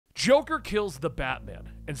Joker kills the Batman,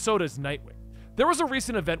 and so does Nightwing. There was a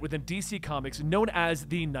recent event within DC Comics known as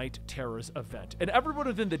the Night Terrors event, and everyone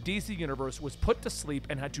within the DC universe was put to sleep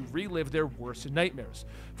and had to relive their worst nightmares.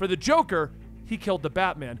 For the Joker, he killed the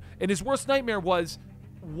Batman, and his worst nightmare was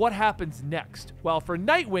what happens next. While for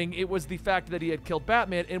Nightwing, it was the fact that he had killed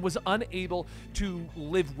Batman and was unable to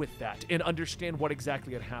live with that and understand what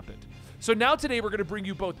exactly had happened. So now today we're going to bring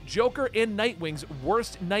you both Joker and Nightwing's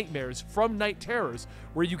worst nightmares from Night Terrors,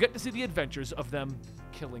 where you get to see the adventures of them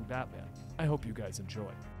killing Batman. I hope you guys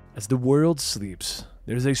enjoy. As the world sleeps,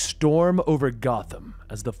 there's a storm over Gotham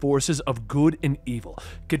as the forces of good and evil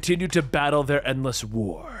continue to battle their endless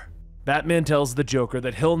war. Batman tells the Joker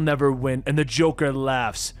that he'll never win, and the Joker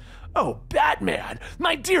laughs. "Oh, Batman,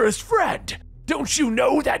 my dearest friend, don't you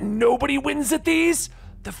know that nobody wins at these?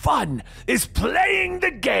 The fun is playing the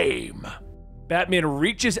game." Batman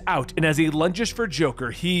reaches out, and as he lunges for Joker,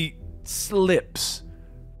 he slips,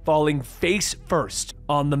 falling face first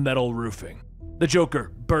on the metal roofing. The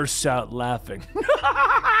Joker bursts out laughing.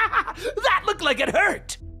 "That looked like it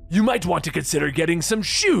hurt. You might want to consider getting some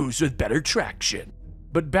shoes with better traction."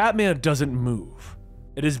 But Batman doesn't move,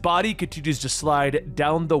 and his body continues to slide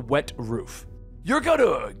down the wet roof. "You're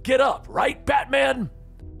gonna get up, right, Batman?"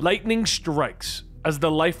 Lightning strikes as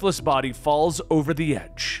the lifeless body falls over the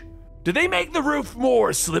edge. "Did they make the roof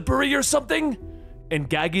more slippery or something?" And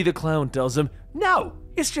Gaggy the Clown tells him, "No,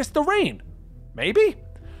 it's just the rain. Maybe?"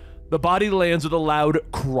 The body lands with a loud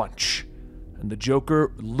crunch, and the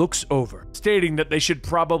Joker looks over, stating that they should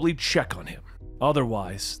probably check on him.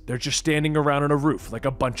 Otherwise, they're just standing around on a roof like a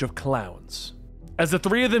bunch of clowns. As the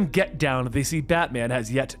three of them get down, they see Batman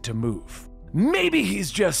has yet to move. "Maybe he's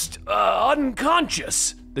just,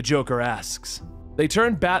 unconscious," the Joker asks. They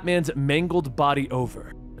turn Batman's mangled body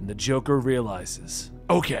over, and the Joker realizes,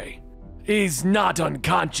 okay, he's not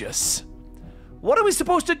unconscious. What are we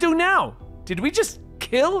supposed to do now? Did we just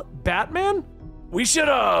kill Batman? "We should,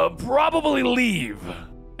 probably leave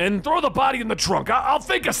and throw the body in the trunk. I'll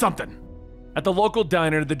think of something." At the local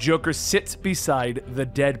diner, the Joker sits beside the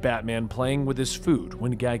dead Batman playing with his food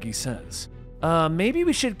when Gaggy says, "Maybe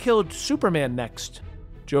we should kill Superman next."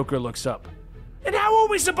 Joker looks up. "And how are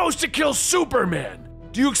we supposed to kill Superman?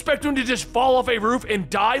 Do you expect him to just fall off a roof and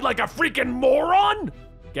die like a freaking moron?"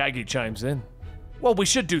 Gaggy chimes in. "Well, we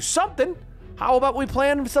should do something. How about we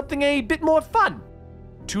plan something a bit more fun?"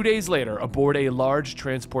 2 days later, aboard a large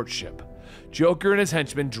transport ship, Joker and his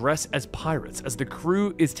henchmen dress as pirates as the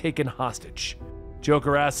crew is taken hostage.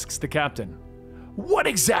 Joker asks the captain, "What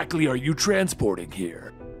exactly are you transporting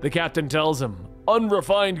here?" The captain tells him,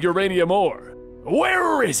 "Unrefined uranium ore."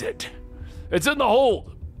 "Where is it?" "It's in the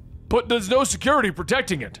hold, but there's no security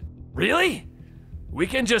protecting it." "Really? We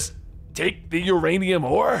can just take the uranium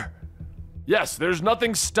ore?" "Yes, there's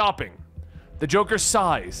nothing stopping." The Joker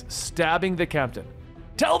sighs, stabbing the captain.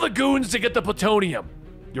 "Tell the goons to get the plutonium."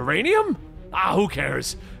 "Uranium? Who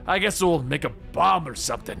cares? I guess we'll make a bomb or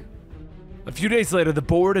something." A few days later, the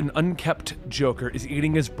bored and unkept Joker is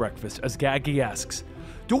eating his breakfast as Gaggy asks,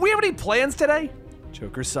 "Do we have any plans today?"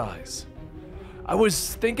 Joker sighs. "I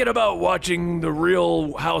was thinking about watching The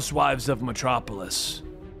Real Housewives of Metropolis."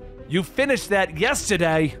 "You finished that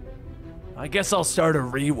yesterday." "I guess I'll start a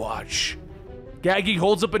rewatch." Gaggy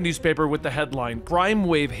holds up a newspaper with the headline, "Crime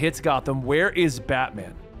Wave Hits Gotham, Where is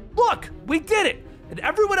Batman?" "Look, we did it! And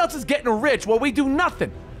everyone else is getting rich while we do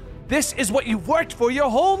nothing. This is what you worked for your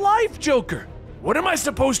whole life, Joker." "What am I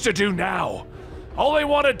supposed to do now? All I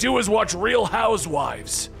want to do is watch Real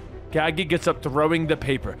Housewives." Gaggy gets up, throwing the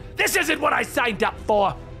paper. "This isn't what I signed up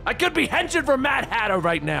for. I could be henching for Mad Hatter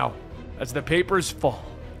right now." As the papers fall,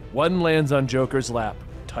 one lands on Joker's lap,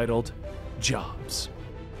 titled, "Jobs."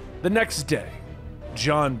 The next day,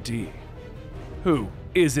 John D., who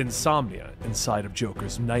is insomnia inside of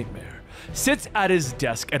Joker's nightmare, sits at his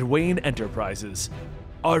desk at Wayne Enterprises.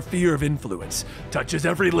 "Our sphere of influence touches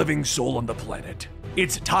every living soul on the planet.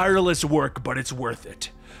 It's tireless work, but it's worth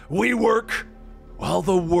it. We work while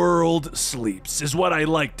the world sleeps, is what I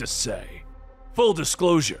like to say. Full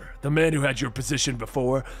disclosure, the man who had your position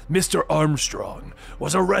before, Mr. Armstrong,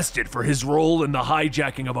 was arrested for his role in the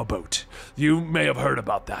hijacking of a boat. You may have heard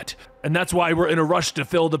about that, and that's why we're in a rush to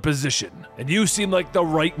fill the position, and you seem like the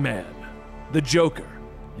right man." The Joker,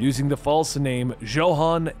 using the false name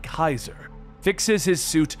Johann Kaiser, fixes his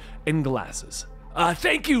suit and glasses.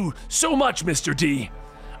 Thank you so much, Mr. D.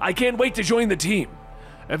 I can't wait to join the team.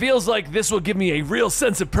 It feels like this will give me a real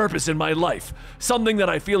sense of purpose in my life, something that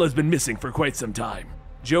I feel has been missing for quite some time."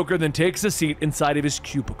 Joker then takes a seat inside of his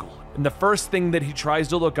cubicle, and the first thing that he tries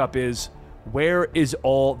to look up is, where is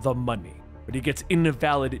all the money? But he gets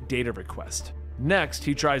invalid data request. Next,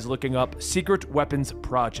 he tries looking up secret weapons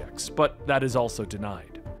projects, but that is also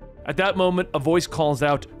denied. At that moment, a voice calls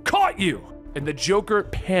out, "Caught you!" and the Joker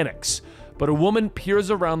panics, but a woman peers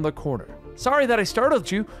around the corner. "Sorry that I startled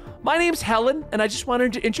you. My name's Helen, and I just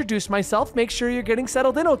wanted to introduce myself. Make sure you're getting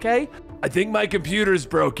settled in, okay?" "I think my computer's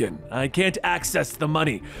broken. I can't access the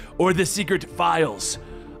money or the secret files.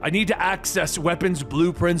 I need to access weapons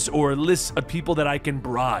blueprints or lists of people that I can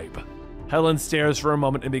bribe." Helen stares for a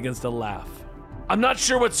moment and begins to laugh. "I'm not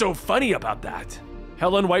sure what's so funny about that."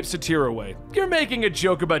 Helen wipes a tear away. "You're making a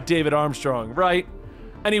joke about David Armstrong, right?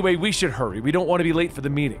 Anyway, we should hurry. We don't want to be late for the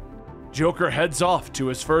meeting." Joker heads off to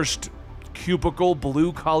his first cubicle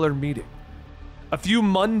blue-collar meeting. A few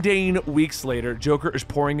mundane weeks later, Joker is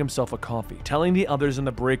pouring himself a coffee, telling the others in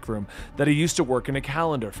the break room that he used to work in a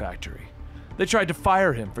calendar factory. They tried to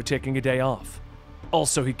fire him for taking a day off.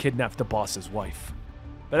 Also, he kidnapped the boss's wife.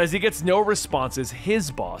 But as he gets no responses, his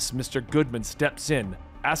boss, Mr. Goodman, steps in,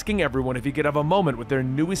 asking everyone if he could have a moment with their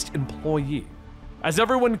newest employee. As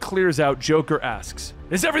everyone clears out, Joker asks,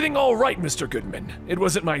 "Is everything all right, Mr. Goodman? It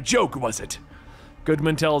wasn't my joke, was it?"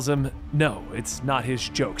 Goodman tells him, no, it's not his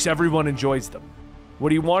jokes. Everyone enjoys them.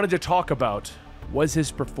 What he wanted to talk about was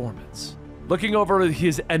his performance. Looking over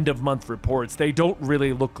his end-of-month reports, they don't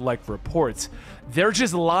really look like reports. They're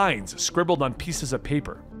just lines scribbled on pieces of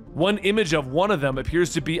paper. One image of one of them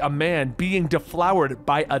appears to be a man being deflowered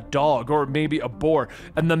by a dog, or maybe a boar,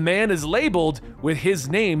 and the man is labeled with his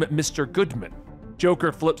name, Mr. Goodman.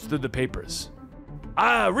 Joker flips through the papers.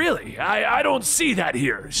 Really? I don't see that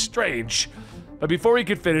here. Strange." But before he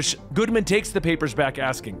could finish, Goodman takes the papers back,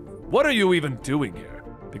 asking, "What are you even doing here?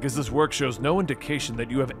 Because this work shows no indication that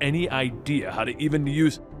you have any idea how to even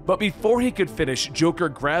use..." But before he could finish, Joker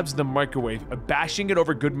grabs the microwave, bashing it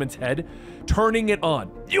over Goodman's head, turning it on.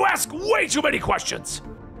 "You ask way too many questions!"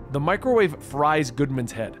 The microwave fries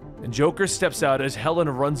Goodman's head, and Joker steps out as Helen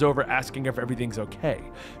runs over asking if everything's okay.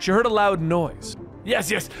 She heard a loud noise.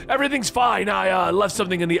 Yes, everything's fine. I left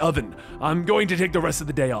something in the oven. I'm going to take the rest of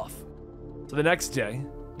the day off." So the next day,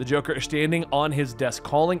 the Joker is standing on his desk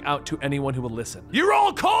calling out to anyone who will listen. "You're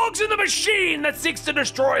all cogs in the machine that seeks to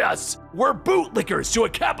destroy us! We're bootlickers to a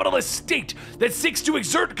capitalist state that seeks to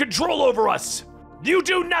exert control over us! You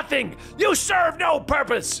do nothing! You serve no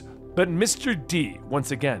purpose!" But Mr. D,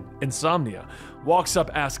 once again, Insomnia, walks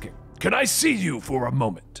up asking, "Can I see you for a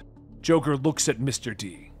moment?" Joker looks at Mr.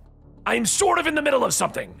 D. "I'm sort of in the middle of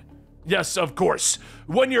something." "Yes, of course.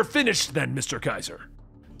 When you're finished then, Mr. Kaiser."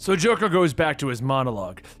 So Joker goes back to his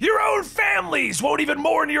monologue. "Your own families won't even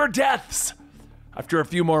mourn your deaths." After a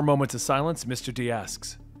few more moments of silence, Mr. D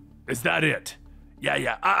asks, "Is that it?"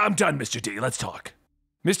 Yeah, I'm done, Mr. D. Let's talk."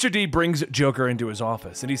 Mr. D brings Joker into his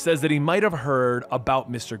office, and he says that he might have heard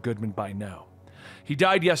about Mr. Goodman by now. He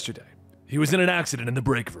died yesterday. He was in an accident in the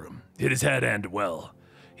break room. Hit his head and, well,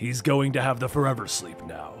 he's going to have the forever sleep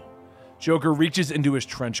now. Joker reaches into his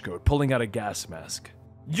trench coat, pulling out a gas mask.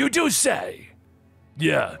 "You do say?"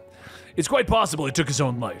 "Yeah, it's quite possible he took his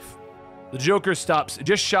own life." The Joker stops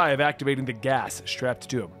just shy of activating the gas strapped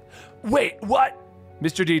to him. "Wait, what?"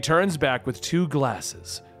 Mr. D turns back with two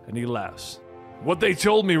glasses, and he laughs. "What they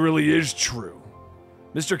told me really is true.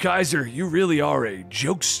 Mr. Kaiser, you really are a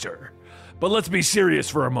jokester. But let's be serious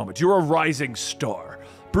for a moment. You're a rising star.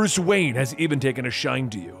 Bruce Wayne has even taken a shine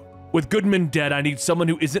to you. With Goodman dead, I need someone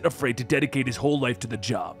who isn't afraid to dedicate his whole life to the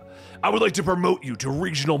job. I would like to promote you to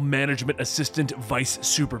Regional Management Assistant Vice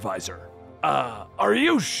Supervisor." Are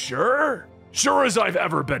you sure?" "Sure as I've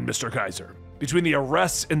ever been, Mr. Kaiser. Between the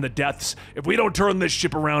arrests and the deaths, if we don't turn this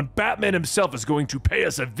ship around, Batman himself is going to pay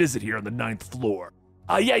us a visit here on the 9th floor."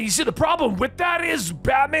 Yeah, you see, the problem with that is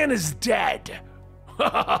Batman is dead."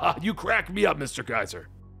 You crack me up, Mr. Kaiser.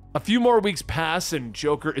 A few more weeks pass, and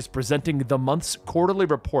Joker is presenting the month's quarterly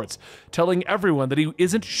reports, telling everyone that he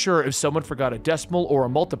isn't sure if someone forgot a decimal or a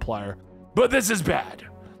multiplier. "But this is bad.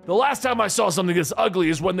 The last time I saw something this ugly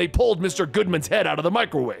is when they pulled Mr. Goodman's head out of the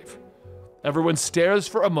microwave." Everyone stares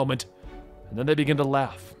for a moment, and then they begin to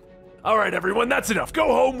laugh. "All right, everyone, that's enough. Go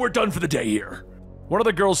home. We're done for the day here." One of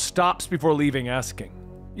the girls stops before leaving, asking,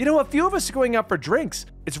 "You know, a few of us are going out for drinks.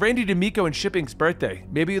 It's Randy DeMico and Shipping's birthday.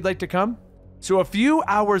 Maybe you'd like to come?" So a few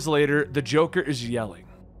hours later, the Joker is yelling,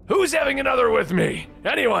 "Who's having another with me?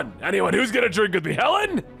 Anyone? Who's gonna drink with me?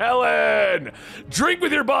 Helen? Helen! Drink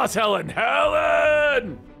with your boss, Helen!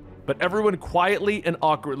 Helen!" But everyone quietly and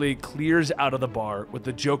awkwardly clears out of the bar, with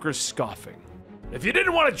the Joker scoffing. "If you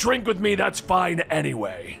didn't want to drink with me, that's fine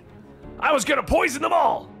anyway. I was gonna poison them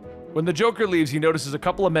all!" When the Joker leaves, he notices a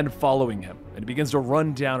couple of men following him, and he begins to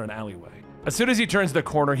run down an alleyway. As soon as he turns the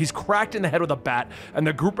corner, he's cracked in the head with a bat, and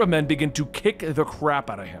the group of men begin to kick the crap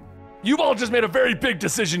out of him. You've all just made a very big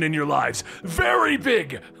decision in your lives. Very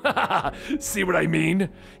big! See what I mean?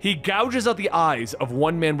 He gouges out the eyes of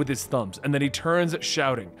one man with his thumbs, and then he turns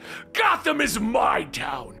shouting, Gotham is my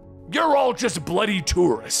town! You're all just bloody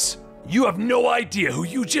tourists. You have no idea who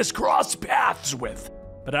you just crossed paths with.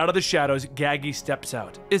 But out of the shadows, Gaggy steps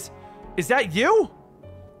out. Is that you?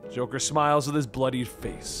 Joker smiles with his bloodied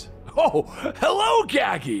face. Oh, hello,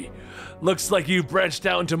 Gaggy! Looks like you've branched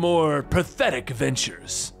out into more pathetic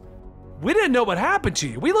ventures. We didn't know what happened to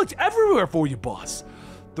you. We looked everywhere for you, boss.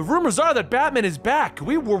 The rumors are that Batman is back.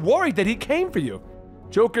 We were worried that he came for you.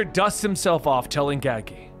 Joker dusts himself off, telling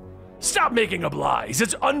Gaggy, Stop making up lies.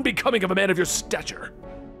 It's unbecoming of a man of your stature.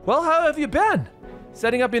 Well, how have you been?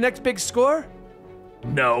 Setting up your next big score?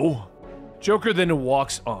 No. Joker then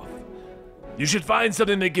walks off. You should find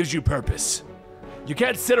something that gives you purpose. You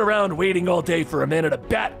can't sit around waiting all day for a man in a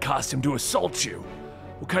bat costume to assault you.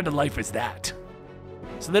 What kind of life is that?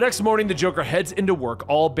 So the next morning, the Joker heads into work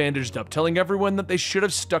all bandaged up, telling everyone that they should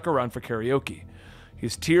have stuck around for karaoke.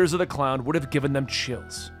 His tears of the clown would have given them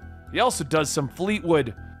chills. He also does some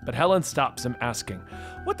Fleetwood, but Helen stops him, asking,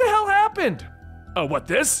 What the hell happened? Oh, what,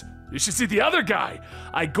 this? You should see the other guy.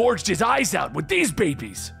 I gorged his eyes out with these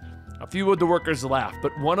babies. A few of the workers laugh,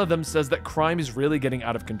 but one of them says that crime is really getting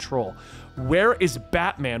out of control. Where is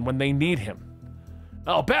Batman when they need him?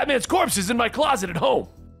 Oh, Batman's corpse is in my closet at home.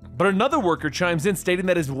 But another worker chimes in, stating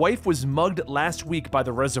that his wife was mugged last week by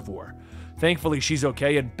the reservoir. Thankfully, she's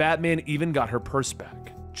okay, and Batman even got her purse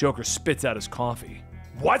back. Joker spits out his coffee.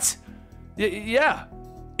 What? Yeah.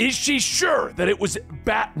 Is she sure that it was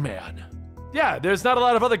Batman? Yeah, there's not a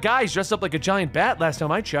lot of other guys dressed up like a giant bat last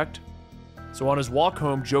time I checked. So on his walk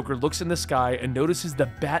home, Joker looks in the sky and notices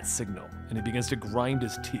the bat signal, and he begins to grind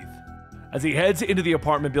his teeth. As he heads into the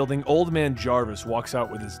apartment building, Old Man Jarvis walks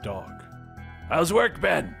out with his dog. How's work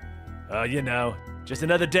been? Oh, you know, just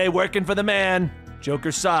another day working for the man.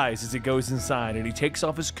 Joker sighs as he goes inside, and he takes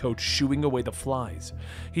off his coat, shooing away the flies.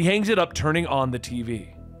 He hangs it up, turning on the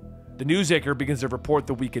TV. The news anchor begins to report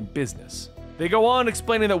the week in business. They go on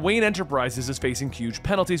explaining that Wayne Enterprises is facing huge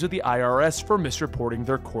penalties with the IRS for misreporting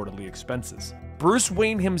their quarterly expenses. Bruce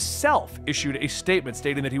Wayne himself issued a statement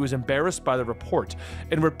stating that he was embarrassed by the report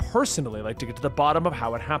and would personally like to get to the bottom of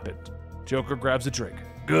how it happened. Joker grabs a drink.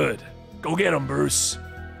 Good. Go get him, Bruce.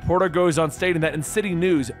 Porter goes on stating that in city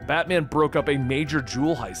news, Batman broke up a major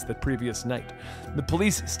jewel heist the previous night. The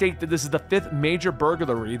police state that this is the 5th major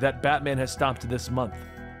burglary that Batman has stopped this month.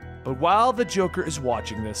 But while the Joker is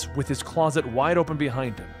watching this, with his closet wide open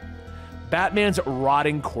behind him, Batman's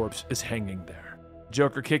rotting corpse is hanging there.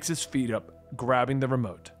 Joker kicks his feet up, grabbing the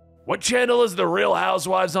remote. What channel is The Real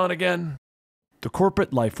Housewives on again? The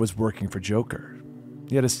corporate life was working for Joker.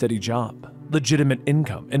 He had a steady job, legitimate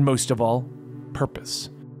income, and most of all,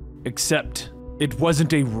 purpose. Except, it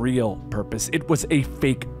wasn't a real purpose, it was a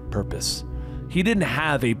fake purpose. He didn't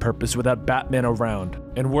have a purpose without Batman around,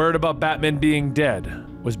 and word about Batman being dead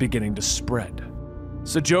was beginning to spread.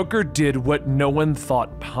 So Joker did what no one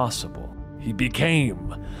thought possible. He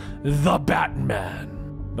became the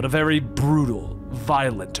Batman, but a very brutal,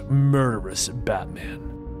 violent, murderous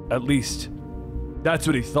Batman. At least, that's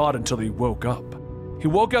what he thought until he woke up. He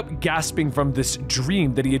woke up gasping from this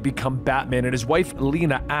dream that he had become Batman, and his wife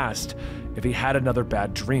Lena asked if he had another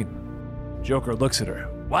bad dream. Joker looks at her.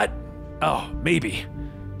 What? Oh, maybe.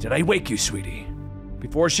 Did I wake you, sweetie?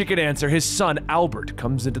 Before she could answer, his son Albert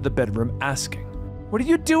comes into the bedroom asking, What are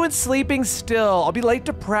you doing sleeping still? I'll be late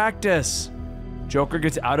to practice. Joker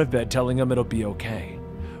gets out of bed, telling him it'll be okay.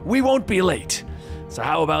 We won't be late. So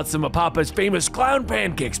how about some of Papa's famous clown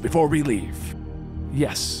pancakes before we leave?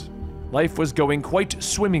 Yes. Life was going quite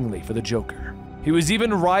swimmingly for the Joker. He was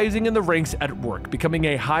even rising in the ranks at work, becoming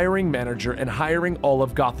a hiring manager and hiring all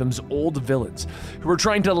of Gotham's old villains, who were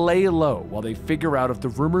trying to lay low while they figure out if the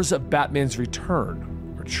rumors of Batman's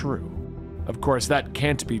return are true. Of course, that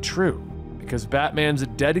can't be true, because Batman's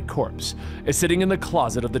dead corpse is sitting in the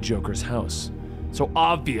closet of the Joker's house. So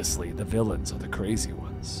obviously the villains are the crazy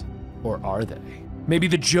ones. Or are they? Maybe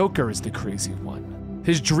the Joker is the crazy one.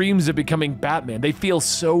 His dreams of becoming Batman, they feel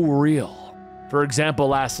so real. For example,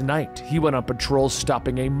 last night, he went on patrol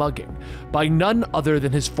stopping a mugging by none other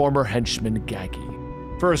than his former henchman,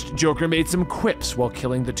 Gaggy. First, Joker made some quips while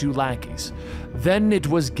killing the 2 lackeys. Then it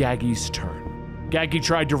was Gaggy's turn. Gaggy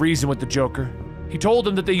tried to reason with the Joker. He told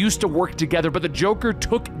him that they used to work together, but the Joker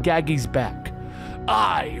took Gaggy's back.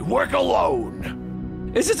 I work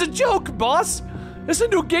alone. Is this a joke, boss? This a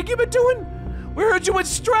new gig you've been doing? We heard you went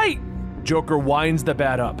straight. Joker winds the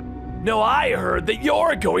bat up. No, I heard that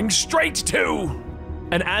you're going straight too.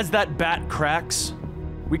 And as that bat cracks,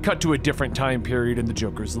 we cut to a different time period in the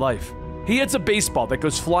Joker's life. He hits a baseball that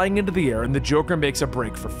goes flying into the air, and the Joker makes a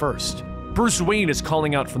break for first. Bruce Wayne is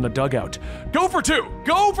calling out from the dugout, "Go for two!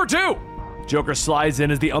 Go for two!" Joker slides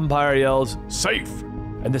in as the umpire yells, "Safe!"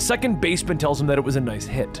 And the second baseman tells him that it was a nice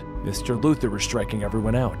hit. Mr. Luthor was striking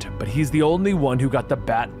everyone out, but he's the only one who got the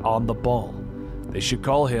bat on the ball. They should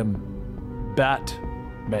call him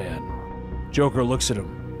Batman. Joker looks at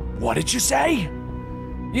him. "What did you say?"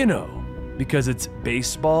 "You know, because it's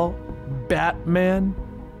baseball, Batman.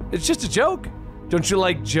 It's just a joke. Don't you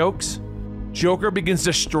like jokes?" Joker begins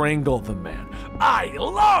to strangle the man. "I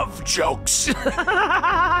love jokes!"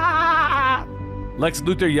 Lex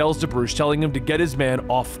Luthor yells to Bruce, telling him to get his man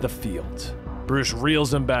off the field. Bruce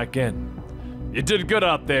reels him back in. "You did good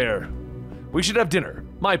out there. We should have dinner.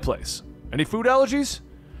 My place. Any food allergies?"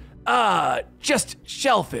 Just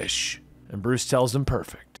shellfish." And Bruce tells him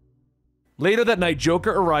perfect. Later that night,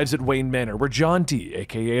 Joker arrives at Wayne Manor, where John Dee,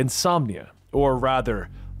 aka Insomnia, or rather,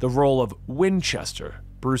 the role of Winchester,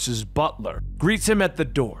 Bruce's butler, greets him at the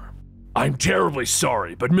door. "I'm terribly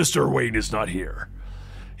sorry, but Mr. Wayne is not here.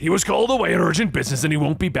 He was called away on urgent business and he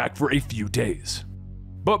won't be back for a few days."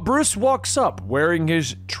 But Bruce walks up wearing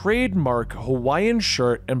his trademark Hawaiian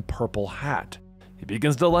shirt and purple hat. He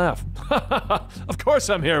begins to laugh. "Of course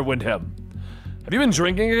I'm here, Windham. Have you been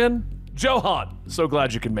drinking again? Johan, so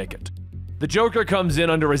glad you can make it." The Joker comes in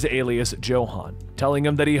under his alias Johan, telling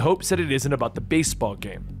him that he hopes that it isn't about the baseball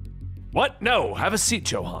game. "What? No, have a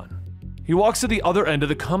seat, Johan." He walks to the other end of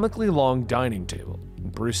the comically long dining table.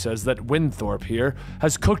 Bruce says that Winthorpe here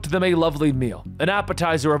has cooked them a lovely meal, an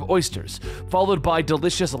appetizer of oysters, followed by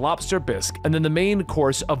delicious lobster bisque, and then the main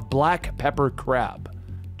course of black pepper crab.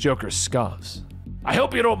 Joker scoffs. "I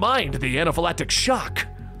hope you don't mind the anaphylactic shock."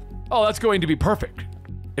 "Oh, that's going to be perfect.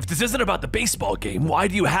 If this isn't about the baseball game, why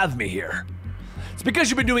do you have me here?" "It's because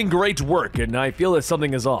you've been doing great work, and I feel that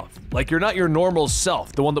something is off. Like you're not your normal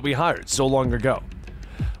self, the one that we hired so long ago."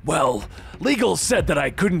 "Well, legal said that I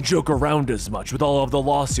couldn't joke around as much with all of the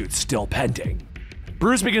lawsuits still pending."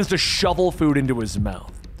 Bruce begins to shovel food into his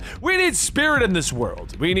mouth. "We need spirit in this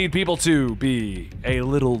world. We need people to be a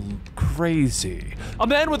little crazy. A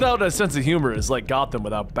man without a sense of humor is like Gotham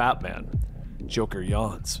without Batman." Joker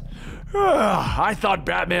yawns. "I thought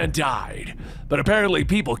Batman died, but apparently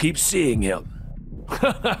people keep seeing him."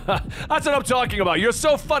 That's what I'm talking about. You're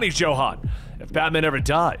so funny, Johan. If Batman ever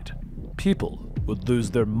died, people would lose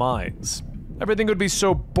their minds. Everything would be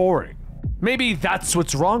so boring. Maybe that's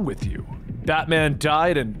what's wrong with you. Batman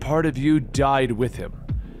died and part of you died with him.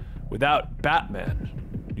 Without Batman,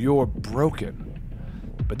 you're broken.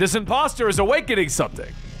 But this imposter is awakening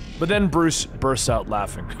something." But then Bruce bursts out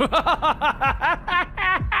laughing.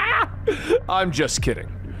 "I'm just kidding.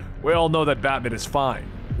 We all know that Batman is fine,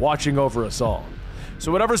 watching over us all.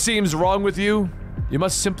 So whatever seems wrong with you, you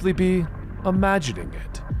must simply be imagining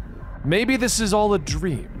it. Maybe this is all a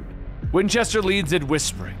dream." Winchester leads in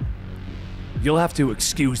whispering. "You'll have to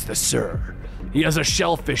excuse the sir. He has a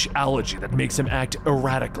shellfish allergy that makes him act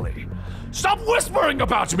erratically." "Stop whispering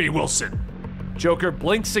about me, Wilson!" Joker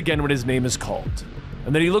blinks again when his name is called,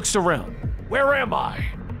 and then he looks around. "Where am I?"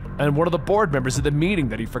 And one of the board members at the meeting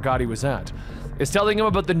that he forgot he was at is telling him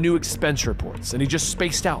about the new expense reports, and he just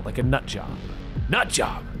spaced out like a nut job. "Nut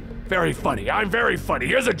job? Very funny. I'm very funny.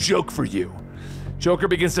 Here's a joke for you." Joker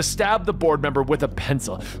begins to stab the board member with a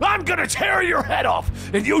pencil. "I'm gonna tear your head off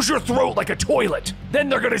and use your throat like a toilet. Then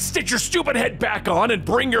they're gonna stitch your stupid head back on and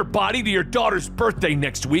bring your body to your daughter's birthday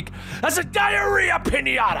next week as a diarrhea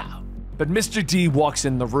piñata." But Mr. D walks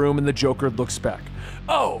in the room and the Joker looks back.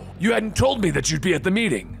 "Oh, you hadn't told me that you'd be at the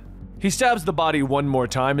meeting." He stabs the body one more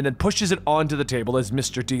time and then pushes it onto the table as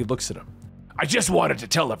Mr. D looks at him. "I just wanted to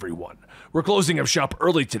tell everyone. We're closing up shop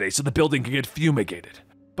early today so the building can get fumigated.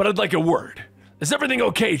 But I'd like a word. Is everything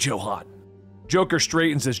okay, Johan?" Joker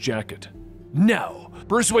straightens his jacket. "No.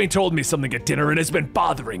 Bruce Wayne told me something at dinner and it's been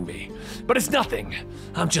bothering me. But it's nothing.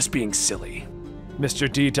 I'm just being silly."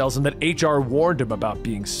 Mr. D tells him that HR warned him about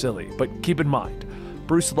being silly, but keep in mind,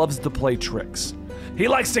 Bruce loves to play tricks. "He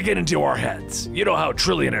likes to get into our heads. You know how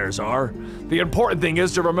trillionaires are. The important thing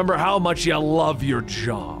is to remember how much you love your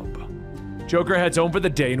job." Joker heads home for the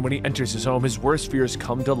day, and when he enters his home, his worst fears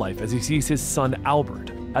come to life as he sees his son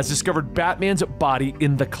Albert has discovered Batman's body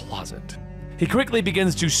in the closet. He quickly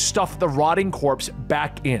begins to stuff the rotting corpse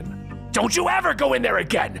back in. "Don't you ever go in there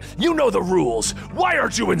again! You know the rules! Why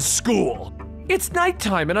aren't you in school?" "It's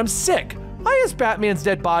nighttime and I'm sick. Why is Batman's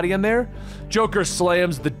dead body in there?" Joker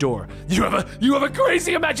slams the door. You have a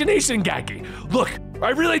crazy imagination, Gaggy. Look, I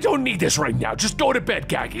really don't need this right now. Just go to bed,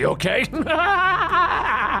 Gaggy, okay?"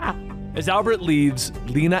 As Albert leaves,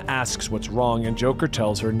 Lena asks what's wrong and Joker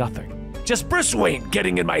tells her nothing. Just Bruce Wayne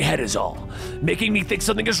getting in my head is all, making me think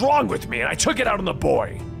something is wrong with me, and I took it out on the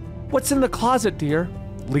boy. What's in the closet, dear?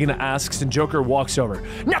 Lena asks, and Joker walks over.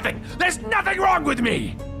 Nothing! There's nothing wrong with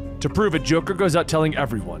me! To prove it, Joker goes out telling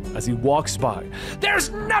everyone as he walks by.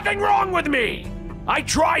 There's nothing wrong with me! I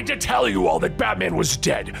tried to tell you all that Batman was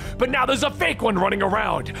dead, but now there's a fake one running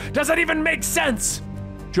around. Does that even make sense?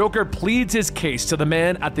 Joker pleads his case to the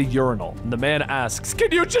man at the urinal, and the man asks,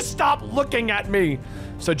 "Can you just stop looking at me?"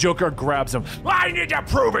 So Joker grabs him. I need to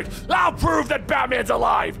prove it! I'll prove that Batman's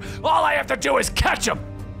alive! All I have to do is catch him!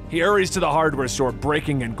 He hurries to the hardware store,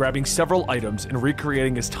 breaking and grabbing several items and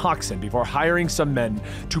recreating his toxin before hiring some men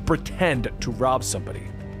to pretend to rob somebody.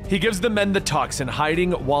 He gives the men the toxin,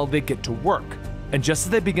 hiding while they get to work. And just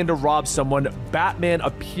as they begin to rob someone, Batman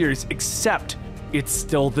appears, except it's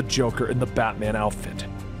still the Joker in the Batman outfit.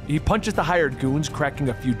 He punches the hired goons, cracking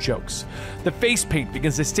a few jokes. The face paint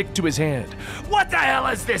begins to stick to his hand. What the hell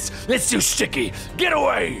is this? It's too sticky! Get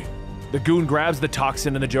away! The goon grabs the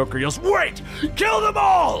toxin and the Joker yells, "Wait! Kill them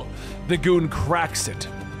all!" The goon cracks it.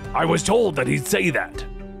 I was told that he'd say that.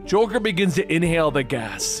 Joker begins to inhale the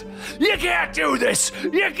gas. You can't do this!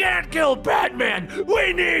 You can't kill Batman!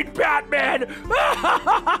 We need Batman!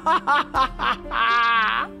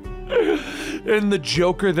 And the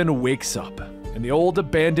Joker then wakes up in the old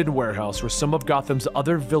abandoned warehouse where some of Gotham's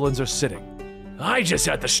other villains are sitting. I just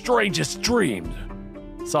had the strangest dream.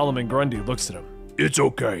 Solomon Grundy looks at him. It's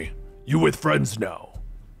okay. You with friends now.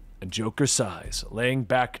 And Joker sighs, laying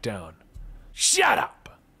back down. Shut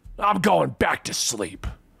up! I'm going back to sleep.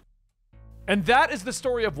 And that is the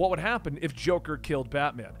story of what would happen if Joker killed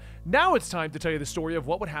Batman. Now it's time to tell you the story of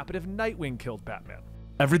what would happen if Nightwing killed Batman.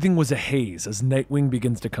 Everything was a haze as Nightwing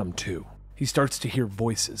begins to come to. He starts to hear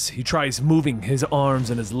voices. He tries moving his arms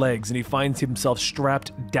and his legs, and he finds himself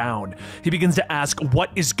strapped down. He begins to ask, what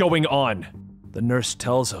is going on? The nurse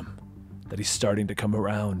tells him that he's starting to come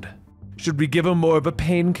around. Should we give him more of a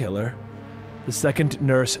painkiller? The second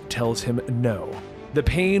nurse tells him no. The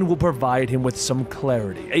pain will provide him with some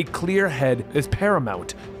clarity. A clear head is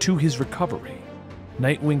paramount to his recovery.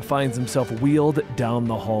 Nightwing finds himself wheeled down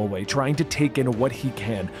the hallway, trying to take in what he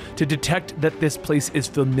can to detect that this place is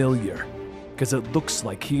familiar, because it looks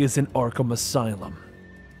like he is in Arkham Asylum.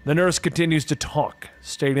 The nurse continues to talk,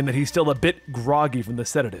 stating that he's still a bit groggy from the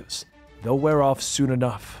sedatives. They'll wear off soon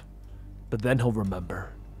enough, but then he'll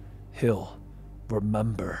remember. He'll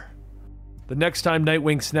remember. The next time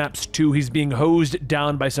Nightwing snaps to, he's being hosed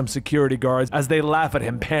down by some security guards as they laugh at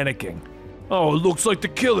him, panicking. Oh, it looks like the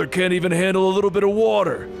killer can't even handle a little bit of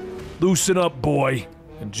water. Loosen up, boy.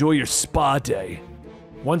 Enjoy your spa day.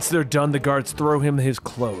 Once they're done, the guards throw him his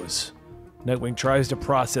clothes. Nightwing tries to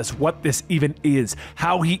process what this even is,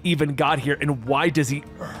 how he even got here, and why does he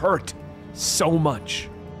hurt so much.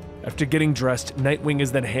 After getting dressed, Nightwing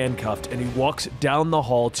is then handcuffed, and he walks down the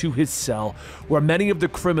hall to his cell, where many of the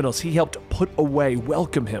criminals he helped put away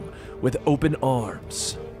welcome him with open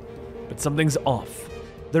arms. But something's off.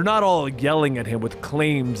 They're not all yelling at him with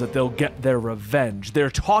claims that they'll get their revenge.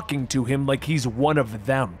 They're talking to him like he's one of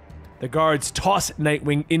them. The guards toss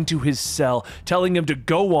Nightwing into his cell, telling him to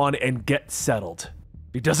go on and get settled.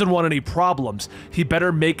 If he doesn't want any problems, he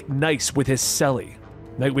better make nice with his cellie.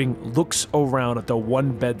 Nightwing looks around at the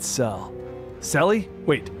one-bed cell. Cellie?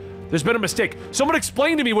 Wait, there's been a mistake. Someone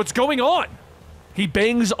explain to me what's going on! He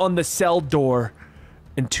bangs on the cell door,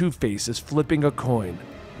 and Two-Face is flipping a coin.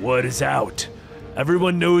 What is out?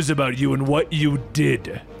 Everyone knows about you and what you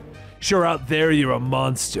did. Sure, out there you're a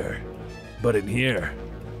monster, but in here,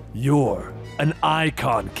 you're an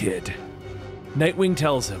icon, kid. Nightwing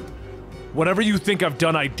tells him, whatever you think I've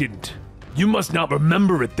done, I didn't. You must not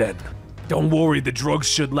remember it then. Don't worry, the drugs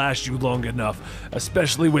should last you long enough,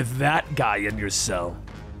 especially with that guy in your cell.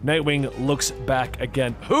 Nightwing looks back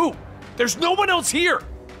again. Who? There's no one else here!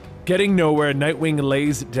 Getting nowhere, Nightwing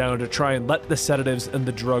lays down to try and let the sedatives and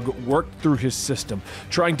the drug work through his system,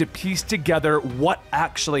 trying to piece together what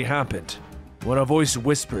actually happened. When a voice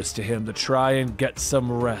whispers to him to try and get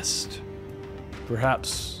some rest.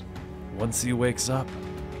 Perhaps, once he wakes up,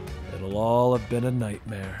 it'll all have been a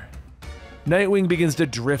nightmare. Nightwing begins to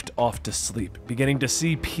drift off to sleep, beginning to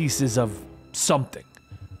see pieces of something.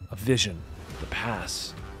 A vision, the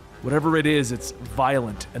past. Whatever it is, it's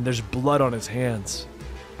violent, and there's blood on his hands.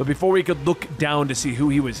 But before he could look down to see who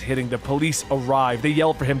he was hitting, the police arrive. They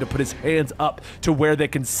yell for him to put his hands up to where they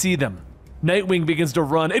can see them. Nightwing begins to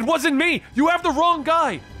run. It wasn't me! You have the wrong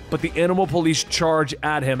guy! But the animal police charge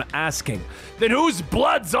at him, asking, then whose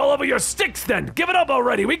blood's all over your sticks then? Give it up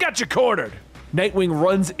already, we got you cornered! Nightwing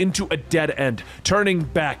runs into a dead end, turning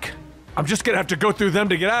back. I'm just gonna have to go through them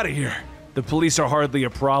to get out of here. The police are hardly a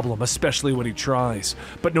problem, especially when he tries.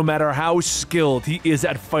 But no matter how skilled he is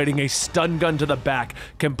at fighting, a stun gun to the back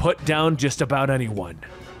can put down just about anyone.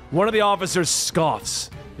 One of the officers scoffs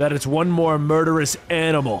that it's one more murderous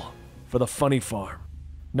animal for the funny farm.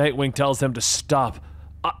 Nightwing tells him to stop.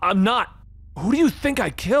 I'm not. Who do you think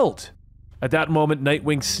I killed? At that moment,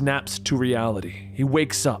 Nightwing snaps to reality. He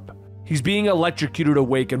wakes up. He's being electrocuted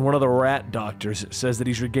awake, and one of the rat doctors says that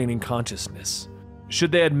he's regaining consciousness.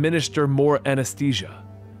 Should they administer more anesthesia?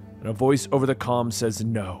 And a voice over the comm says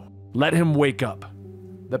no. Let him wake up.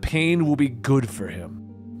 The pain will be good for him.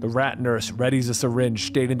 The rat nurse readies a syringe,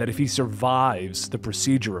 stating that if he survives the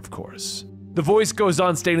procedure, of course. The voice goes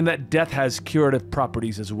on, stating that death has curative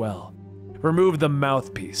properties as well. Remove the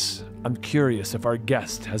mouthpiece. I'm curious if our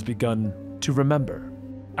guest has begun to remember.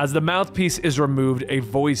 As the mouthpiece is removed, a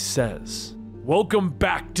voice says, "Welcome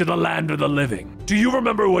back to the land of the living. Do you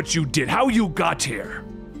remember what you did, how you got here?"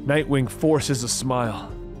 Nightwing forces a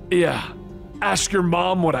smile. "Yeah, ask your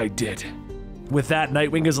mom what I did." With that,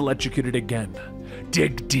 Nightwing is electrocuted again.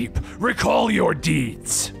 "Dig deep, recall your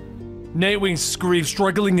deeds." Nightwing screams,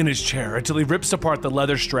 struggling in his chair until he rips apart the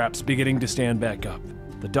leather straps, beginning to stand back up.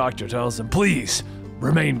 The doctor tells him, "Please,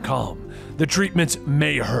 remain calm. The treatments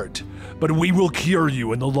may hurt, but we will cure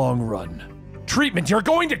you in the long run." "Treatment? You're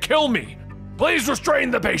going to kill me!" "Please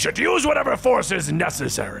restrain the patient. Use whatever force is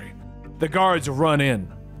necessary." The guards run in.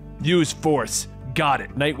 "Use force. Got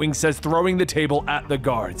it," Nightwing says, throwing the table at the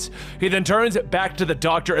guards. He then turns back to the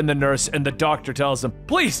doctor and the nurse, and the doctor tells him,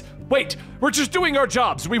 "Please, wait. We're just doing our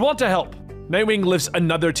jobs. We want to help." Nightwing lifts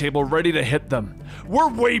another table, ready to hit them. "We're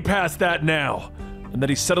way past that now." And then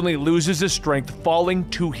he suddenly loses his strength, falling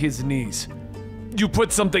to his knees. "You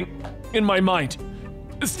put something in my mind.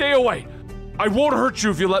 Stay away. I won't hurt you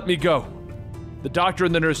if you let me go." The doctor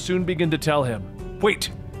and the nurse soon begin to tell him, "Wait,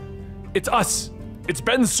 it's us. It's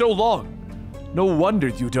been so long. No wonder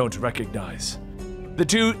you don't recognize." The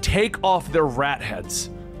two take off their rat heads,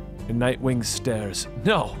 and Nightwing stares.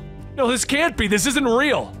 No, this can't be. This isn't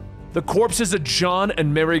real." The corpses of John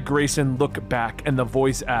and Mary Grayson look back, and the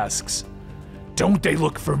voice asks, "Don't they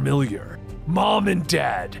look familiar? Mom and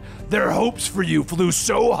Dad, their hopes for you flew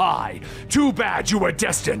so high. Too bad you were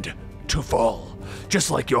destined to fall, just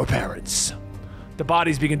like your parents." The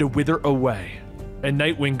bodies begin to wither away, and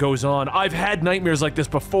Nightwing goes on, "I've had nightmares like this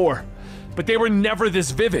before, but they were never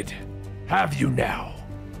this vivid." "Have you now?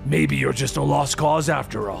 Maybe you're just a lost cause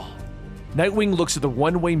after all." Nightwing looks at the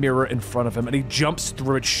one-way mirror in front of him, and he jumps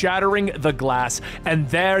through it, shattering the glass, and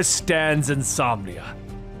there stands Insomnia.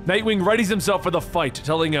 Nightwing readies himself for the fight,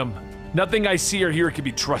 telling him, "Nothing I see or hear can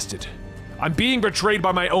be trusted. I'm being betrayed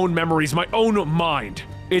by my own memories, my own mind.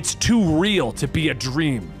 It's too real to be a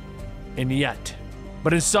dream." And yet,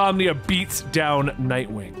 but Insomnia beats down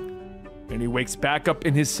Nightwing, and he wakes back up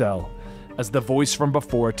in his cell as the voice from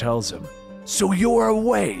before tells him, "So you're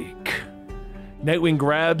awake." Nightwing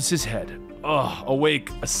grabs his head. Awake,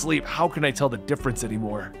 asleep, how can I tell the difference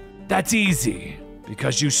anymore? "That's easy,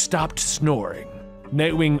 because you stopped snoring."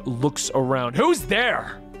 Nightwing looks around. "Who's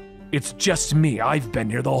there?" "It's just me. I've been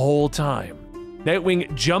here the whole time."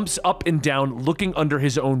 Nightwing jumps up and down, looking under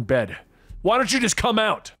his own bed. "Why don't you just come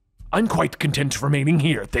out?" "I'm quite content remaining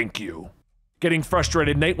here, thank you." Getting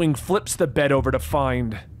frustrated, Nightwing flips the bed over to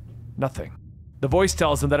find nothing. The voice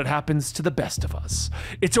tells him that it happens to the best of us.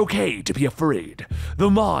 It's okay to be afraid. The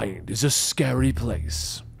mind is a scary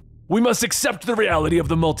place. We must accept the reality of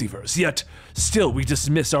the multiverse, yet still we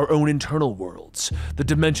dismiss our own internal worlds, the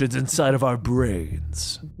dimensions inside of our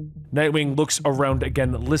brains. Nightwing looks around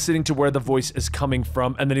again, listening to where the voice is coming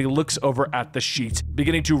from, and then he looks over at the sheets,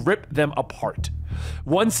 beginning to rip them apart.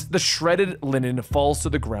 Once the shredded linen falls to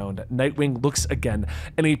the ground, Nightwing looks again,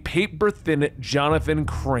 and a paper-thin Jonathan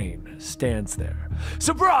Crane stands there.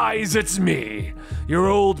 "Surprise, it's me, your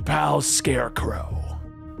old pal Scarecrow.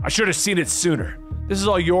 I should have seen it sooner. This is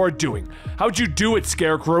all your doing. How'd you do it,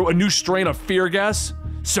 Scarecrow? A new strain of fear gas?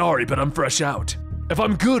 Sorry, but I'm fresh out. If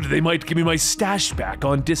I'm good, they might give me my stash back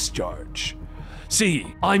on discharge.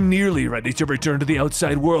 See, I'm nearly ready to return to the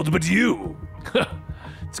outside world, but you...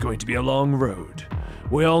 It's going to be a long road.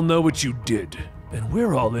 We all know what you did, and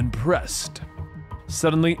we're all impressed."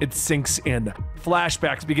 Suddenly, it sinks in.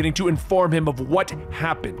 Flashbacks beginning to inform him of what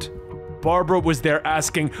happened. Barbara was there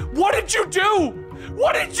asking, "What did you do?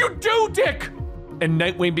 What did you do, Dick?" And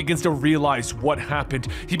Nightwing begins to realize what happened.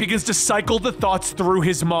 He begins to cycle the thoughts through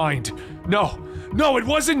his mind. No, it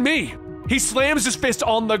wasn't me. He slams his fist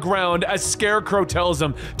on the ground as Scarecrow tells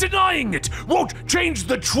him, "Denying it won't change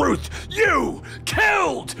the truth. You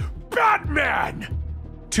killed Batman!"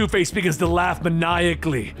 Two-Face begins to laugh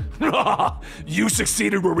maniacally. "You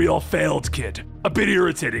succeeded where we all failed, kid. A bit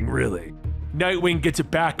irritating, really. Nightwing gets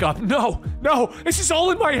back up. No, this is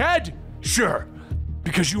all in my head. Sure,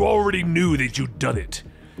 because you already knew that you'd done it.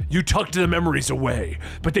 You tucked the memories away,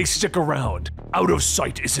 but they stick around. Out of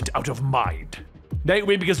sight isn't out of mind.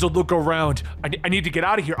 Nightwing begins to look around. I need to get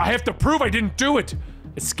out of here. I have to prove I didn't do it.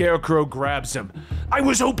 A Scarecrow grabs him. I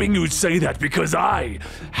was hoping you'd say that because I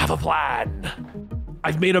have a plan.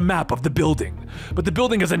 I've made a map of the building, but the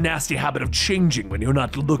building has a nasty habit of changing when you're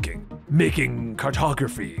not looking, making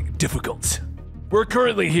cartography difficult. We're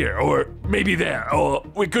currently here, or maybe there, or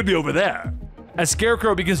we could be over there. As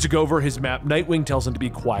Scarecrow begins to go over his map, Nightwing tells him to be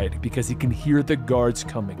quiet because he can hear the guards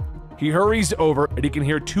coming. He hurries over and he can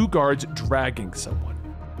hear 2 guards dragging someone,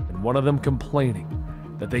 and one of them complaining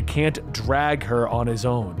that they can't drag her on his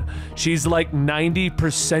own. She's like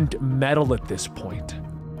 90% metal at this point.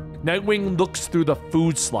 Nightwing looks through the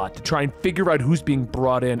food slot to try and figure out who's being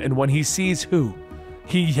brought in, and when he sees who,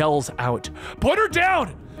 he yells out, "Put her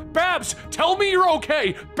down! Babs, tell me you're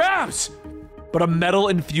okay! Babs!" But a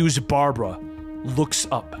metal-infused Barbara looks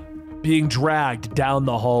up, being dragged down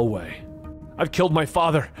the hallway. I've killed my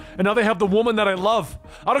father, and now they have the woman that I love.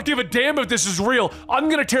 I don't give a damn if this is real. I'm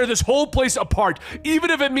gonna tear this whole place apart,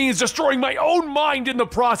 even if it means destroying my own mind in the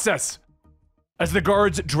process. As the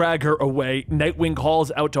guards drag her away, Nightwing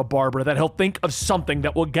calls out to Barbara that he'll think of something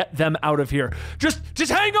that will get them out of here. Just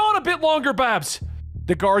hang on a bit longer, Babs.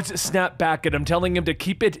 The guards snap back at him, telling him to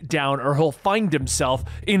keep it down or he'll find himself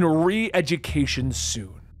in re-education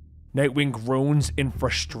soon. Nightwing groans in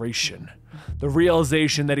frustration. The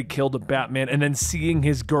realization that he killed Batman and then seeing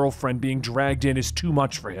his girlfriend being dragged in is too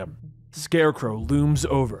much for him. Scarecrow looms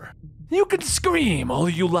over. You can scream all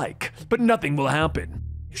you like, but nothing will happen.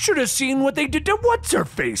 You should have seen what they did to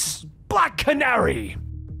What's-Her-Face, Black Canary.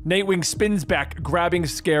 Nightwing spins back, grabbing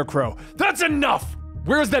Scarecrow. That's enough!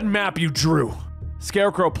 Where's that map you drew?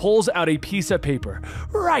 Scarecrow pulls out a piece of paper.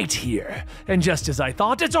 Right here. And just as I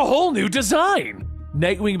thought, it's a whole new design.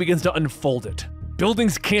 Nightwing begins to unfold it.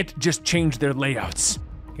 Buildings can't just change their layouts.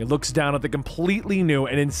 He looks down at the completely new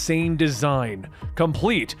and insane design,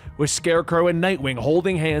 complete with Scarecrow and Nightwing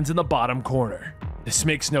holding hands in the bottom corner. This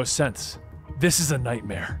makes no sense. This is a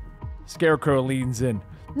nightmare. Scarecrow leans in.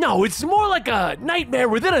 No, it's more like a nightmare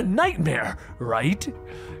within a nightmare, right?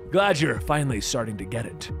 Glad you're finally starting to get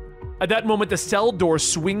it. At that moment, the cell door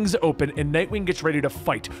swings open and Nightwing gets ready to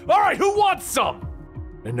fight. All right, who wants some?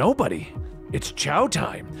 Nobody. It's chow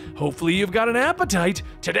time. Hopefully you've got an appetite.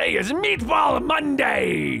 Today is Meatball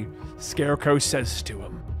Monday, Scarecrow says to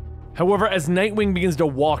him. However, as Nightwing begins to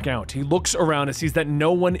walk out, he looks around and sees that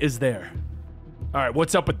no one is there. All right,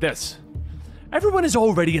 what's up with this? Everyone is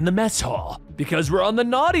already in the mess hall. Because we're on the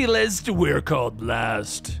naughty list, we're called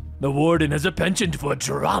last. The warden has a penchant for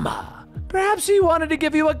drama. Perhaps he wanted to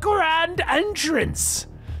give you a grand entrance.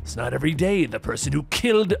 It's not every day the person who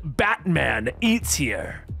killed Batman eats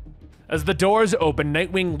here. As the doors open,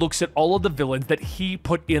 Nightwing looks at all of the villains that he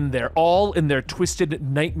put in there, all in their twisted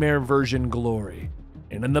nightmare version glory.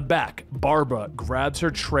 And in the back, Barbara grabs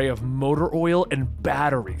her tray of motor oil and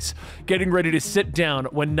batteries, getting ready to sit down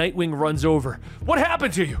when Nightwing runs over. What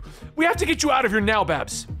happened to you? We have to get you out of here now,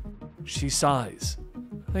 Babs. She sighs.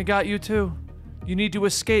 They got you too. You need to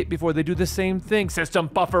escape before they do the same thing. System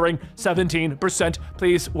buffering, 17%.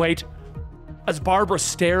 Please wait. As Barbara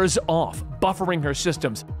stares off, buffering her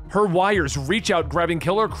systems, her wires reach out, grabbing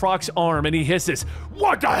Killer Croc's arm, and he hisses,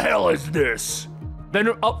 "What the hell is this?" Then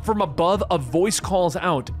up from above, a voice calls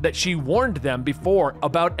out that she warned them before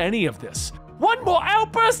about any of this. One more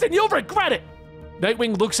outburst and you'll regret it!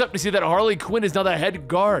 Nightwing looks up to see that Harley Quinn is now the head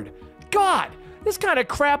guard. God, this kind of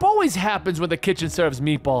crap always happens when the kitchen serves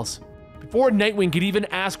meatballs. Before Nightwing could even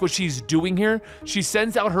ask what she's doing here, she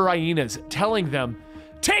sends out her hyenas, telling them,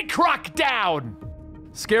 "Take Croc down!"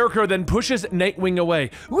 Scarecrow then pushes Nightwing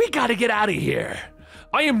away. We gotta get out of here.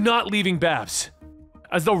 I am not leaving Babs.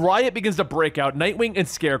 As the riot begins to break out, Nightwing and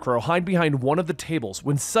Scarecrow hide behind one of the tables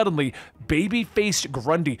when suddenly, baby-faced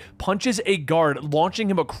Grundy punches a guard, launching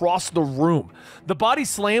him across the room. The body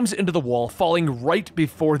slams into the wall, falling right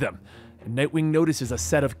before them, and Nightwing notices a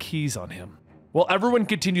set of keys on him. While everyone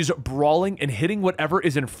continues brawling and hitting whatever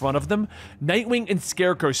is in front of them, Nightwing and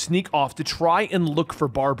Scarecrow sneak off to try and look for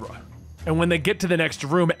Barbara. And when they get to the next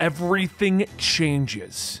room, everything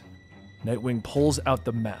changes. Nightwing pulls out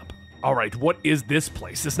the map. All right, what is this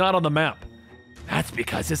place? It's not on the map. That's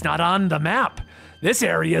because it's not on the map. This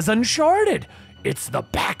area is uncharted. It's the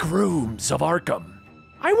back rooms of Arkham.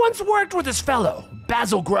 I once worked with this fellow,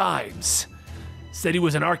 Basil Grimes. Said he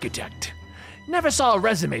was an architect. Never saw a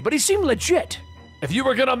resume, but he seemed legit. If you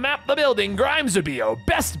were gonna map the building, Grimes would be your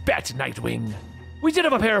best bet, Nightwing. We did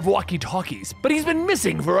have a pair of walkie-talkies, but he's been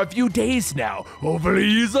missing for a few days now. Hopefully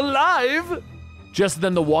he's alive. Just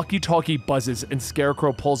then the walkie-talkie buzzes and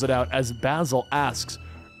Scarecrow pulls it out as Basil asks,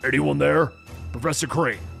 Anyone there? Professor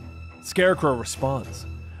Crane. Scarecrow responds,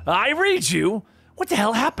 I read you. What the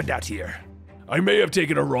hell happened out here? I may have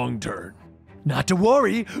taken a wrong turn. Not to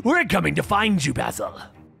worry, we're coming to find you, Basil.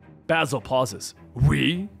 Basil pauses.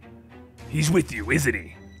 We? He's with you, isn't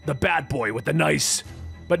he? The bad boy with the nice...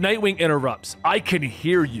 But Nightwing interrupts. I can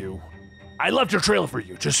hear you. I left a trail for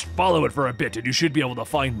you. Just follow it for a bit and you should be able to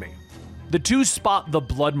find me. The two spot the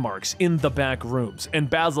blood marks in the back rooms, and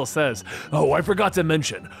Basil says, Oh, I forgot to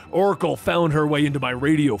mention, Oracle found her way into my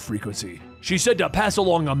radio frequency. She said to pass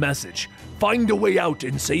along a message. Find a way out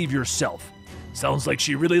and save yourself. Sounds like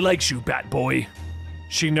she really likes you, Batboy.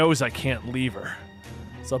 She knows I can't leave her.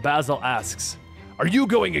 So Basil asks, Are you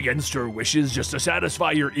going against her wishes just to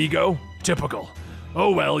satisfy your ego? Typical.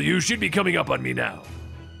 Oh well, you should be coming up on me now.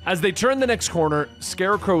 As they turn the next corner,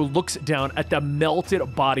 Scarecrow looks down at the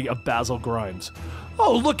melted body of Basil Grimes.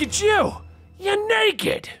 Oh, look at you! You're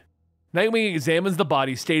naked! Nightwing examines the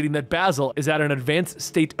body, stating that Basil is at an advanced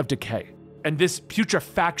state of decay. And this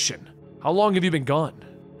putrefaction, how long have you been gone?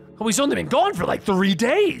 Oh, he's only been gone for like 3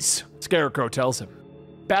 days, Scarecrow tells him.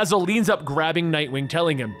 Basil leans up, grabbing Nightwing,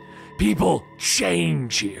 telling him, People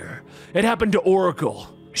change here. It happened to Oracle.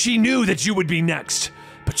 She knew that you would be next.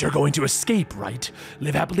 But you're going to escape, right?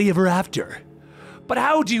 Live happily ever after. But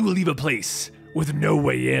how do you leave a place with no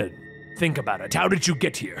way in? Think about it. How did you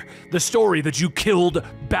get here? The story that you killed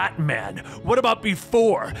Batman. What about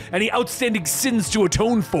before? Any outstanding sins to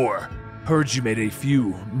atone for? Heard you made a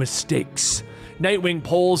few mistakes. Nightwing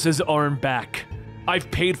pulls his arm back. I've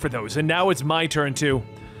paid for those, and now it's my turn too.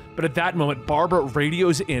 But at that moment, Barbara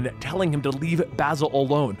radios in, telling him to leave Basil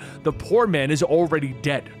alone. The poor man is already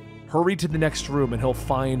dead. Hurry to the next room and he'll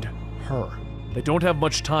find her. They don't have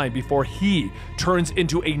much time before he turns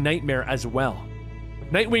into a nightmare as well.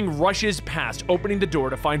 Nightwing rushes past, opening the door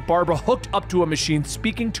to find Barbara hooked up to a machine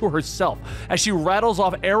speaking to herself as she rattles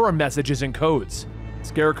off error messages and codes.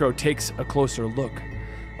 Scarecrow takes a closer look.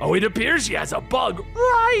 Oh, it appears she has a bug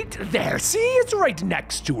right there. See, it's right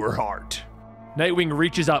next to her heart. Nightwing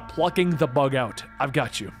reaches out, plucking the bug out. I've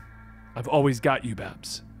got you. I've always got you,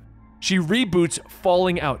 Babs. She reboots,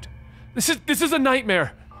 falling out. This is a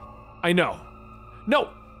nightmare. I know. No,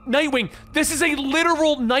 Nightwing, this is a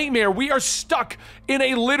literal nightmare. We are stuck in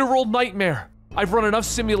a literal nightmare. I've run enough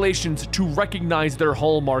simulations to recognize their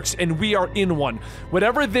hallmarks, and we are in one.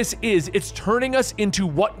 Whatever this is, it's turning us into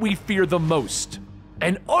what we fear the most.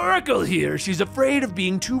 An Oracle here, she's afraid of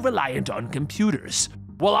being too reliant on computers.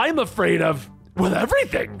 Well, I'm afraid of, well,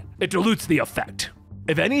 everything. It dilutes the effect.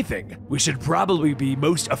 If anything, we should probably be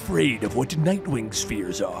most afraid of what Nightwing's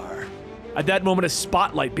fears are. At that moment, a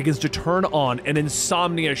spotlight begins to turn on, and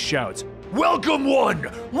Insomnia shouts, Welcome one,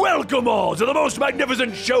 welcome all to the most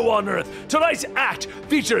magnificent show on Earth. Tonight's act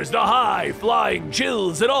features the high-flying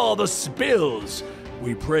chills and all the spills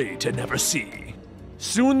we pray to never see.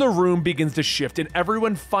 Soon the room begins to shift and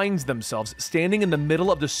everyone finds themselves standing in the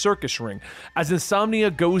middle of the circus ring as Insomnia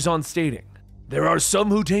goes on stating, There are some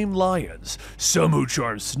who tame lions, some who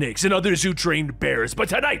charm snakes, and others who train bears, but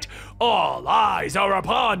tonight, all eyes are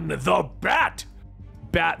upon the Bat!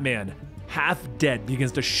 Batman, half dead,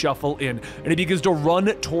 begins to shuffle in, and he begins to run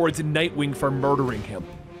towards Nightwing for murdering him.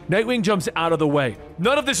 Nightwing jumps out of the way.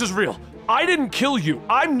 None of this is real. I didn't kill you.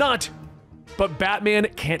 I'm not. But Batman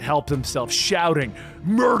can't help himself, shouting,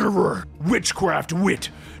 Murderer, witchcraft wit,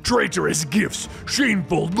 traitorous gifts,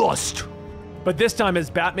 shameful lust. But this time as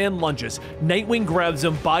Batman lunges, Nightwing grabs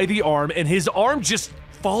him by the arm and his arm just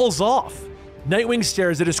falls off. Nightwing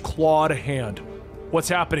stares at his clawed hand. What's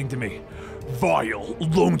happening to me? Vile,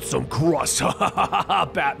 lonesome crust,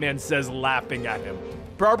 Batman says, laughing at him.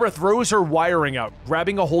 Barbara throws her wiring out,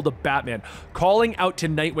 grabbing a hold of Batman, calling out to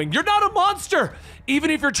Nightwing, You're not a monster,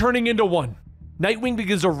 even if you're turning into one. Nightwing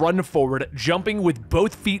begins to run forward, jumping with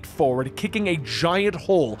both feet forward, kicking a giant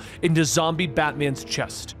hole into zombie Batman's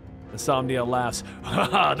chest. Insomnia laughs.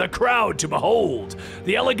 The crowd to behold,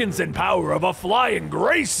 the elegance and power of a flying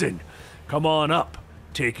Grayson. Come on up,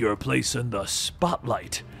 take your place in the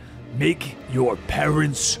spotlight. Make your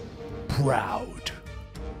parents proud.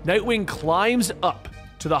 Nightwing climbs up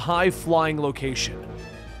to the high-flying location,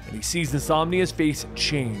 and he sees Insomnia's face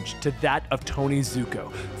change to that of Tony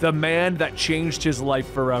Zuko, the man that changed his life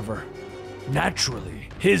forever. Naturally,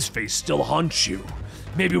 his face still haunts you.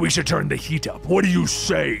 Maybe we should turn the heat up. What do you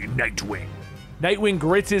say, Nightwing? Nightwing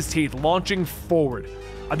grits his teeth, launching forward.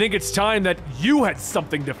 I think it's time that you had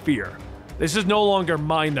something to fear. This is no longer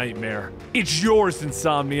my nightmare. It's yours,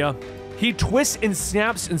 Insomnia. He twists and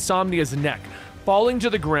snaps Insomnia's neck, falling to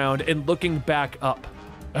the ground and looking back up.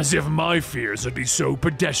 As if my fears would be so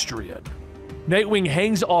pedestrian. Nightwing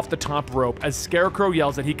hangs off the top rope as Scarecrow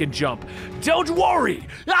yells that he can jump. Don't worry,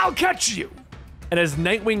 I'll catch you. And as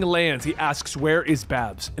Nightwing lands, he asks where is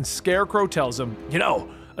Babs, and Scarecrow tells him, You know,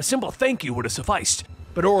 a simple thank you would have sufficed.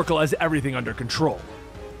 but Oracle has everything under control.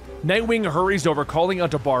 Nightwing hurries over, calling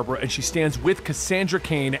out to Barbara, and she stands with Cassandra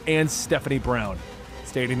Cain and Stephanie Brown,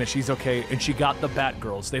 stating that she's okay and she got the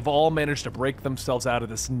Batgirls. They've all managed to break themselves out of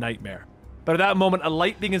this nightmare. But at that moment, a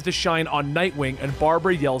light begins to shine on Nightwing, and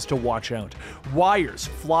Barbara yells to watch out. Wires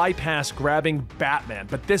fly past, grabbing Batman,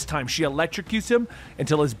 but this time she electrocutes him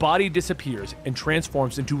until his body disappears and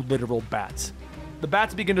transforms into literal bats. The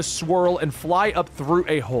bats begin to swirl and fly up through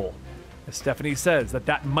a hole, as Stephanie says that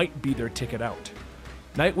that might be their ticket out.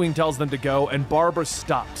 Nightwing tells them to go, and Barbara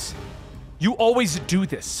stops. You always do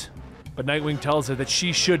this. But Nightwing tells her that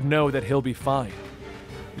she should know that he'll be fine.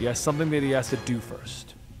 He has something that he has to do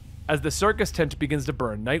first. As the circus tent begins to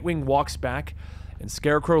burn, Nightwing walks back, and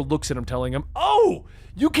Scarecrow looks at him, telling him, "Oh,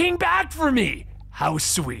 you came back for me! How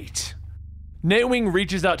sweet!" Nightwing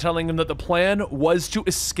reaches out, telling him that the plan was to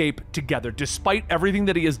escape together. Despite everything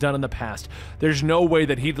that he has done in the past, there's no way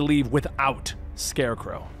that he'd leave without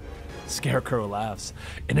Scarecrow. Scarecrow laughs.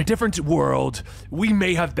 In a different world, we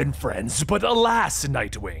may have been friends, but alas,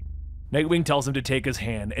 Nightwing. Nightwing tells him to take his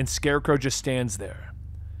hand, and Scarecrow just stands there.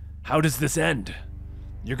 How does this end?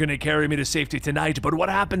 You're gonna carry me to safety tonight, but what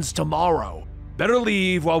happens tomorrow? Better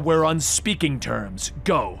leave while we're on speaking terms.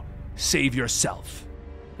 Go, save yourself.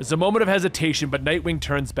 There's a moment of hesitation, but Nightwing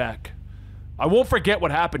turns back. I won't forget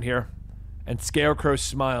what happened here. And Scarecrow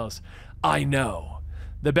smiles. I know.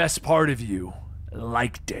 The best part of you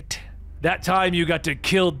liked it. That time you got to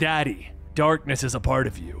kill Daddy. Darkness is a part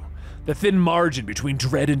of you. The thin margin between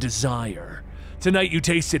dread and desire. Tonight you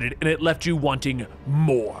tasted it, and it left you wanting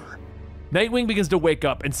more. Nightwing begins to wake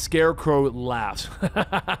up, and Scarecrow laughs.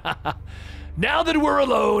 Now that we're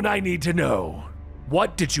alone, I need to know.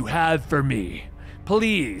 What did you have for me?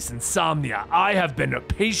 Please, Insomnia, I have been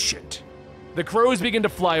patient. The crows begin to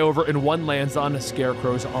fly over, and one lands on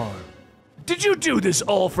Scarecrow's arm. Did you do this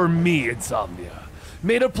all for me, Insomnia?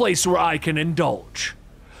 Made a place where I can indulge.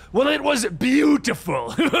 Well, it was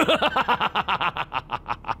beautiful.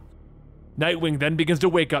 Nightwing then begins to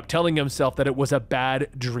wake up, telling himself that it was a bad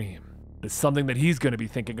dream. It's something that he's going to be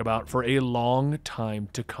thinking about for a long time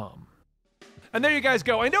to come. And there you guys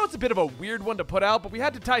go. I know it's a bit of a weird one to put out, but we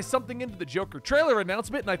had to tie something into the Joker trailer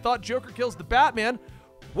announcement, and I thought Joker Kills the Batman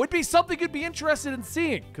would be something you'd be interested in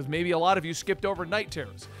seeing, because maybe a lot of you skipped over Night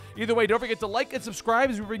Terrors. Either way, don't forget to like and subscribe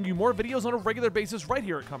as we bring you more videos on a regular basis right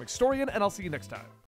here at Comicstorian, and I'll see you next time.